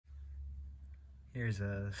Here's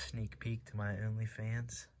a sneak peek to my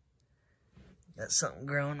OnlyFans. Got something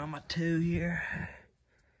growing on my toe here.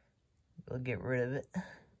 We'll get rid of it.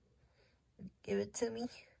 Give it to me.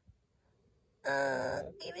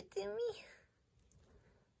 Give it to me.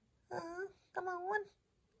 Come on.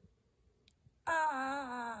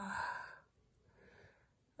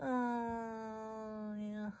 Oh,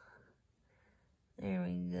 yeah. There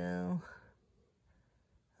we go.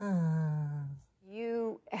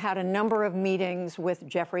 You had a number of meetings with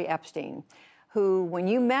Jeffrey Epstein, who, when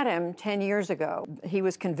you met him 10 years ago, he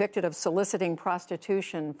was convicted of soliciting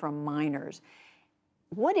prostitution from minors.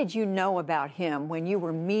 What did you know about him when you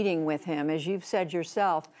were meeting with him, as you've said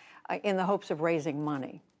yourself, in the hopes of raising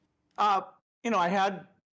money? I had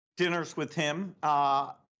dinners with him.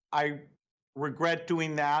 I regret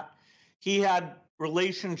doing that. He had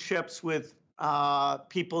relationships with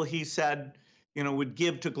people he said, would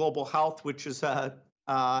give to global health, which is a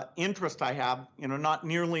interest I have. Not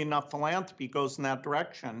nearly enough philanthropy goes in that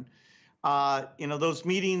direction. Those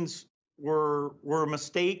meetings were a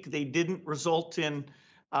mistake. They didn't result in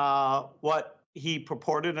what he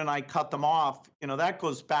purported, and I cut them off. That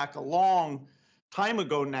goes back a long time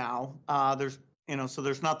ago now. So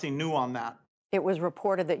there's nothing new on that. It was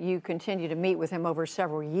reported that you continued to meet with him over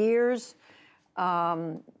several years,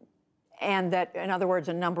 and that, in other words,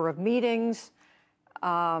 a number of meetings.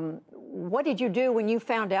 What did you do when you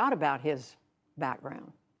found out about his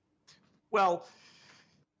background? Well,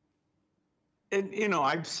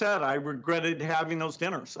 I've said I regretted having those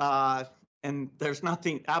dinners, and there's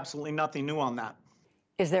absolutely nothing new on that.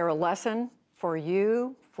 Is there a lesson for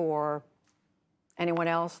you, for anyone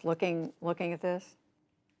else looking at this?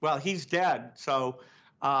 Well, he's dead, so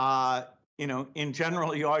in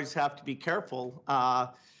general, you always have to be careful.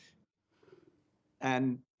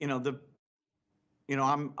 I'm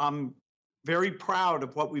very proud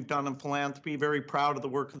of what we've done in philanthropy. Very proud of the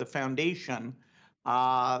work of the foundation.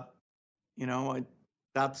 That's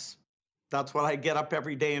what I get up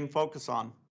every day and focus on.